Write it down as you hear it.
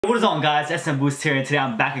What is on, guys? SM Boost here, and today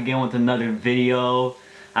I'm back again with another video.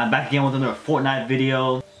 I'm back again with another Fortnite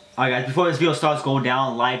video. Alright guys, before this video starts, go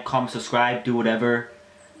down, like, comment, subscribe, do whatever.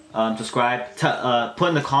 Subscribe. Put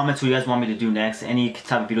in the comments what you guys want me to do next. Any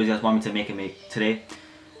type of videos you guys want me to make today.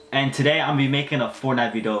 And today I'm gonna be making a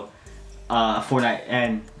Fortnite video.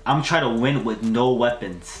 And I'm trying to win with no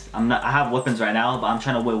weapons. I have weapons right now, but I'm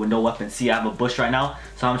trying to win with no weapons. See, I have a bush right now,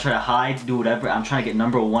 so I'm trying to hide, do whatever. I'm trying to get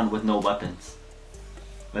 #1 with no weapons.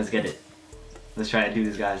 Let's get it. Let's try to do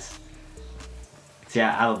this, guys. See,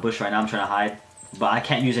 I have a bush right now. I'm trying to hide, but I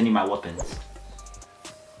can't use any of my weapons.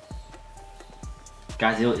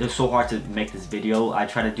 Guys, it was so hard to make this video. I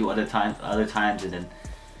tried to do other times, and then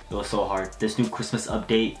it was so hard. This new Christmas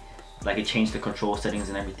update, like it changed the control settings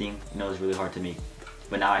and everything. You know, it was really hard to make,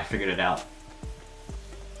 but now I figured it out.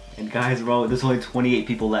 And guys, bro, there's only 28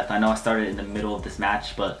 people left. I know I started in the middle of this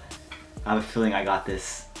match, but I have a feeling I got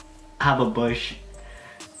this. I have a bush.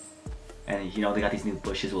 And you know, they got these new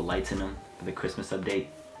bushes with lights in them for the Christmas update.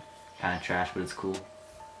 Kind of trash, but it's cool.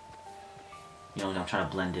 You know, I'm trying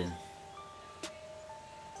to blend in.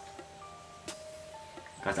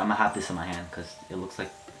 Guys, I'm gonna have this in my hand because it looks like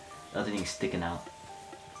the other thing's sticking out.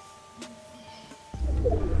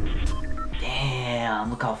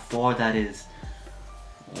 Damn, look how far that is.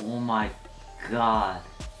 Oh my god.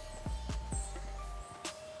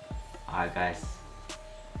 Alright guys.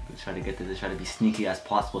 Let's try to get this. Let's try to be sneaky as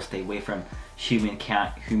possible. Stay away from human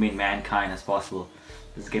mankind as possible.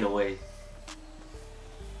 Let's get away.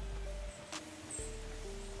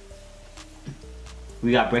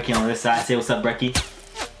 We got Brecky on this side. Say what's up, Brecky.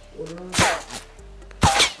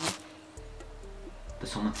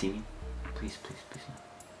 Does someone see me? Please, please, please.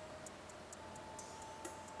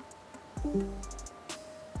 No.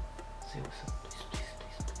 Say what's up.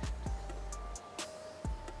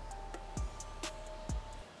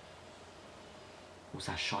 Was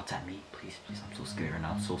that shots at me? Please, please. I'm so scared right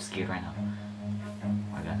now. I'm so scared right now.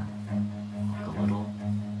 I got him. Walk a little.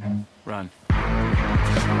 Run.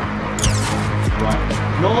 Run.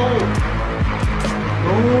 No!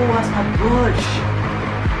 No, that's my bush.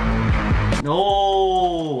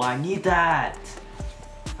 No, I need that.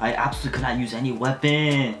 I absolutely could not use any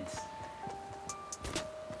weapons.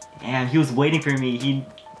 Damn, he was waiting for me.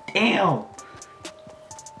 Damn.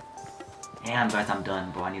 Damn, guys, I'm done,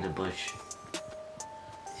 bro. I need a bush.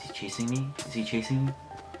 Is he chasing me? Is he chasing me?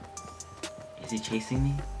 Is he chasing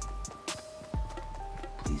me?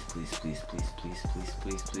 Please, please, please, please, please, please,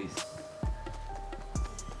 please, please.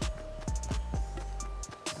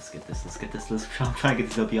 Let's get this, let's get this. I'm trying to get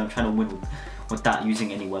this W. I'm trying to win without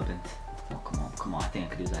using any weapons. Oh, come on, come on. I think I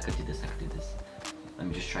could do this. I could do this. I could do this. Let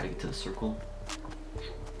me just try to get to the circle.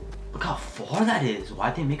 Look how far that is.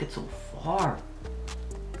 Why'd they make it so far?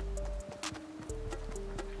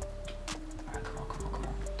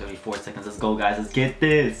 34 seconds. Let's go, guys. Let's get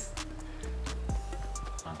this.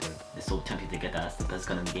 Oh, dude, it's so tempting to get that. That's the best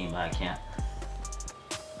gun in the game, but I can't.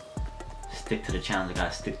 Stick to the challenge. I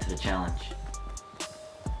gotta stick to the challenge.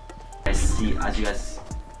 I see, as you guys.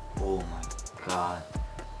 Oh my god.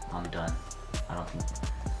 I'm done. I don't think.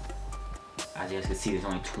 As you guys can see, there's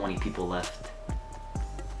only 20 people left.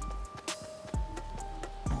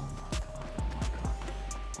 Oh my god. Oh my god.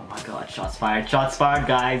 Oh my god. Shots fired. Shots fired,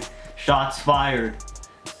 guys. Shots fired.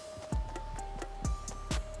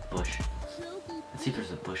 Bush. Let's see if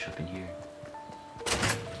there's a bush up in here.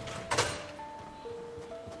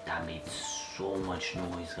 That made so much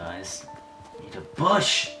noise, guys. Need a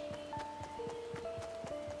bush!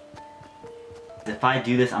 If I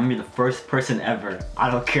do this, I'm gonna be the first person ever.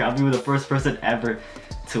 I don't care. I'm gonna be the first person ever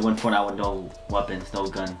to win Fortnite with no weapons, no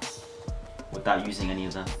guns, without using any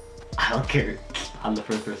of them. I don't care. I'm the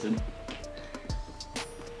first person.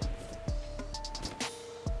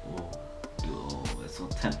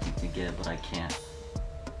 Tempting to get it, but I can't.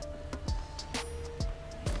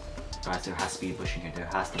 Guys, there has to be a bush in here. There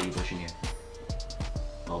has to be a bush in here.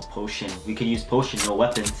 Oh, potion. We could use potion, no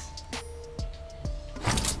weapons.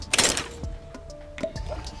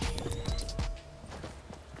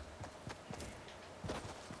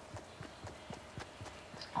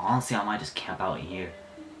 Honestly, I might just camp out in here.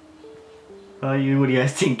 What do you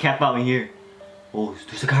guys think? Camp out in here. Oh,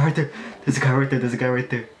 there's a guy right there. There's a guy right there. There's a guy right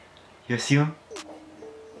there. You guys see him?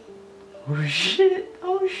 Oh shit,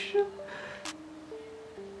 oh shit.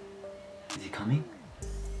 Is he coming?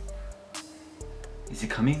 Is he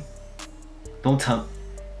coming? Don't tell.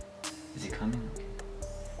 Is he coming?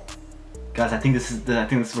 Guys, I think this is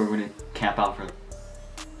where we're gonna camp out from.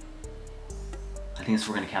 I think this is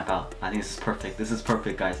where we're gonna camp out. I think this is perfect. This is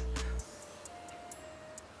perfect, guys.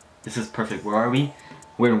 This is perfect. Where are we?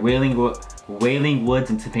 We're in Wailing Woods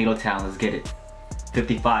in Tomato Town. Let's get it.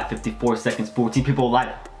 55, 54 seconds, 14 people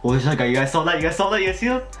alive. Oh, there's that guy. You guys saw that? You guys saw that? You guys see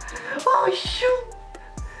him? Oh, shoot.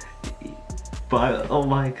 But, oh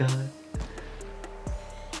my god.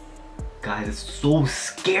 Guys, it's so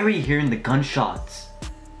scary hearing the gunshots.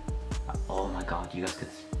 Oh my god, you guys could...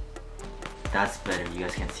 That's better, you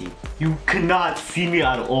guys can't see. You cannot see me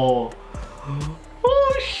at all.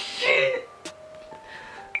 Oh shit!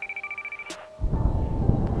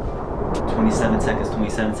 27 seconds,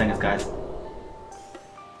 guys.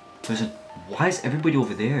 Why is everybody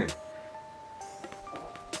over there?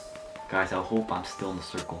 Guys, I hope I'm still in the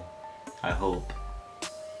circle. I hope.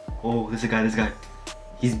 Oh, there's a guy.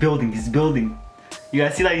 He's building. You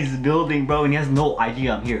guys see that he's building, bro, and he has no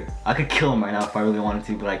idea I'm here. I could kill him right now if I really wanted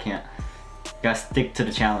to, but I can't. You gotta stick to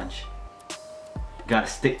the challenge. You gotta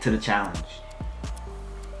stick to the challenge.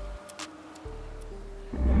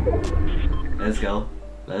 Let's go.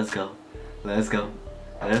 Let's go. Let's go.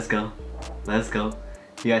 Let's go. Let's go.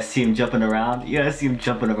 You guys see him jumping around? You guys see him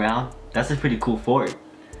jumping around? That's a pretty cool fort.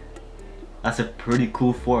 That's a pretty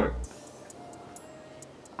cool fort.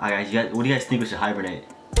 Alright guys, what do you guys think we should hibernate?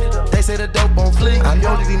 They say the dope on fleek. I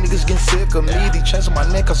know that these niggas getting sick of me. These chains on my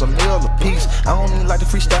neck cause I'm meal a piece. I don't even like to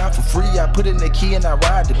freestyle for free. I put in the key and I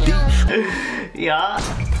ride the beat. Yeah.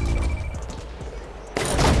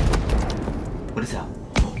 What is that?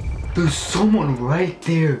 There's someone right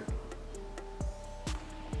there.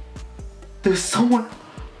 There's someone.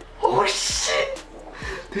 Oh shit.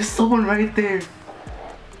 There's someone right there.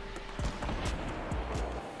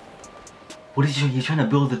 What is he trying to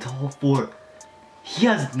build the tall fort? He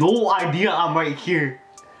has no idea I'm right here.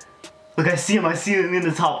 Look, I see him in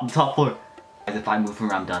the top floor. Guys, if I move from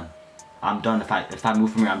here, I'm done. I'm done. If I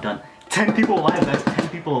move from here, I'm done. 10 people alive, guys. 10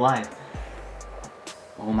 people alive.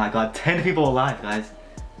 Oh my god, 10 people alive, guys.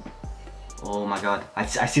 Oh my god. I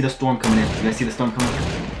see the storm coming in. You guys see the storm coming in?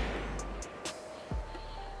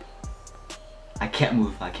 I can't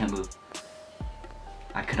move. I cannot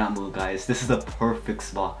move, guys. This is the perfect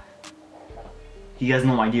spot. He has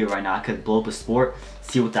no idea right now. I could blow up a sport,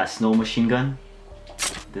 see with that snow machine gun.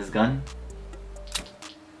 This gun.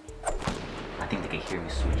 I think they can hear me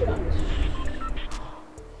switch guns.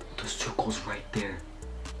 The circle's right there.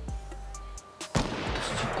 The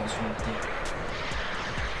circle's right there.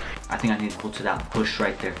 I think I need to go to that bush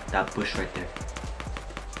right there. That bush right there.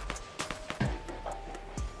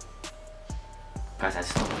 Guys, I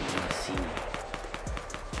just don't want him to see me.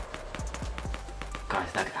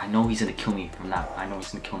 Guys, I know he's gonna kill me from that. I know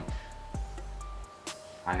he's gonna kill me.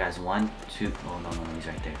 Alright guys, 1, 2, oh no, he's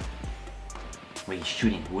right there. Wait, he's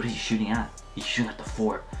shooting. What is he shooting at? He's shooting at the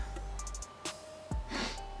fort.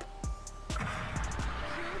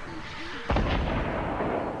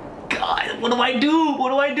 God, what do I do? What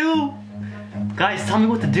do I do? Guys, tell me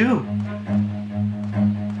what to do.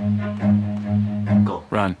 Go.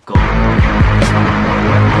 Run. Go.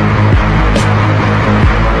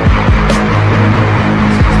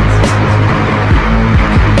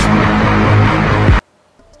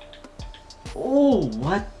 Oh,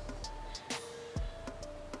 what?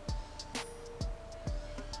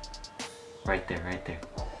 Right there.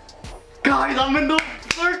 Guys, I'm in the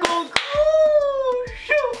circle. Oh,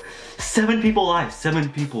 shoot. 7 people alive. 7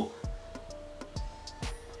 people.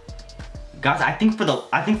 Guys, I think for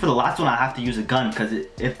the last one I have to use a gun, because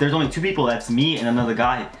if there's only 2 people, that's me and another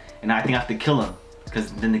guy, and I think I have to kill him,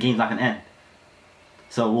 because then the game's not gonna end.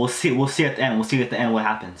 So we'll see at the end. We'll see at the end what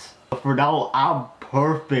happens. But for now, I'm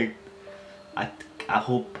perfect. I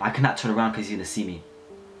hope I cannot turn around because he's gonna see me.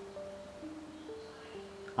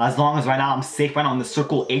 As long as right now I'm safe right now in the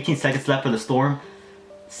circle. 18 seconds left for the storm.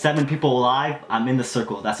 7 people alive. I'm in the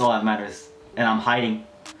circle. That's all that matters. And I'm hiding.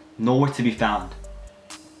 Nowhere to be found.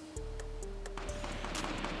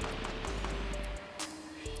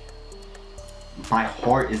 My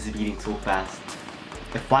heart is beating so fast.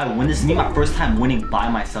 If I win, this is me my first time winning by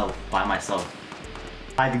myself.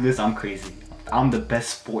 I do this, I'm crazy. I'm the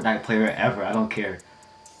best Fortnite player ever. I don't care.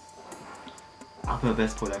 I'm the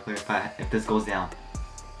best Fortnite player if this goes down.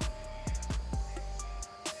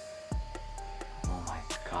 Oh my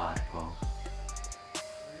god, bro.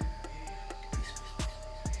 Please.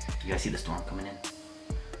 You guys see the storm coming in?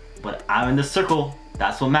 But I'm in the circle.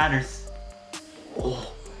 That's what matters.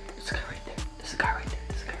 Oh, there's a guy right there. There's a guy right there.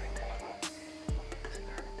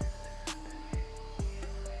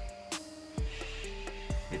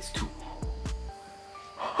 It's too.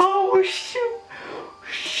 Oh shoot!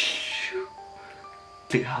 Shoot!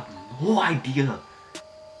 They have no idea.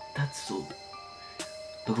 That's so.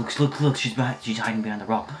 Look! She's hiding behind the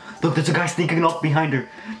rock. Look, there's a guy sneaking up behind her.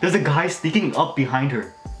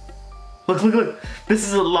 Look! This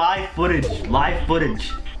is a live footage.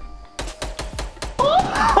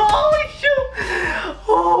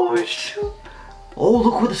 shoot. Oh,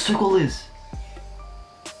 look where the circle is.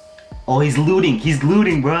 Oh, he's looting. He's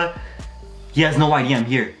looting, bruh. He has no idea I'm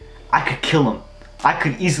here. I could kill him. I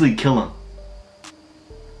could easily kill him.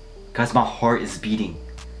 Guys, my heart is beating.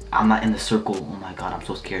 I'm not in the circle. Oh my god, I'm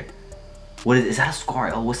so scared. What is that a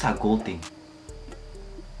scar? Oh, what's that gold thing?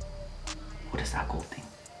 What is that gold thing?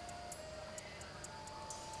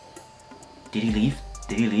 Did he leave?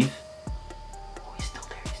 Did he leave? Oh, he's still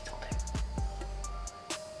there. He's still there.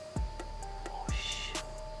 Oh shit.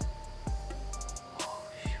 Oh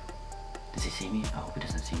shoot. Does he see me? I hope he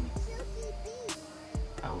doesn't see me.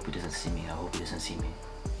 I hope he doesn't see me. I hope he doesn't see me.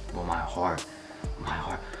 Oh, my heart. My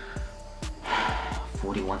heart.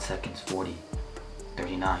 41 seconds. 40.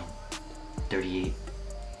 39. 38.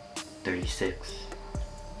 36.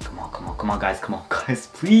 Come on, come on, come on, guys. Come on, guys.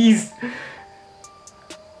 Please.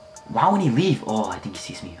 Why wouldn't he leave? Oh, I think he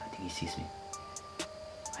sees me. I think he sees me.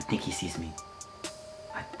 I think he sees me.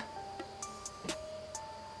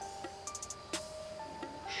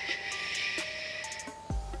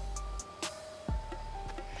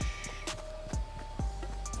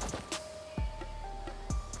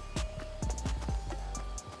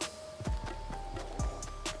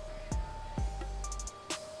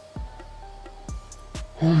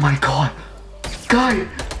 Oh my god. Guy.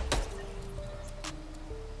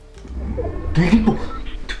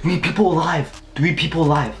 Three people alive. 3 people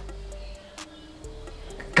alive.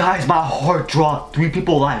 Guys, my heart dropped. 3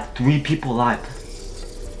 people alive. 3 people alive.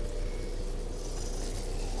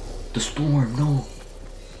 The storm, no.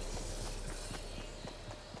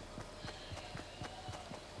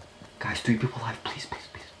 Guys, 3 people alive. Please, please,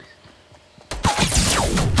 please, please.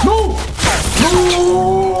 No! No!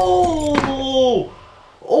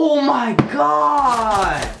 Oh my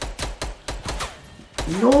god!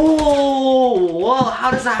 No! Whoa, how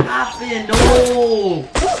does that happen? No!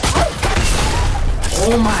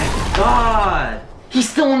 Oh my god! He's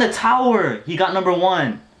still in the tower! He got number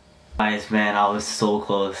 1. Guys, man, I was so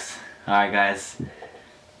close. Alright guys.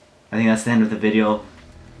 I think that's the end of the video.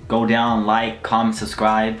 Go down, like, comment,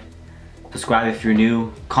 subscribe. Subscribe if you're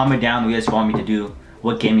new. Comment down what you guys want me to do.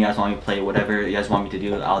 What game you guys want me to play, whatever you guys want me to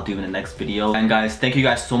do, I'll do in the next video. And guys, thank you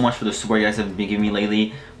guys so much for the support you guys have been giving me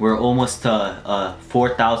lately. We're almost to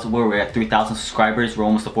 4,000, we're at 3,000 subscribers. We're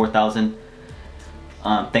almost to 4,000.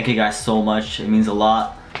 Thank you guys so much, it means a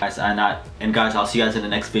lot. Guys, and guys, I'll see you guys in the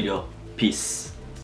next video. Peace.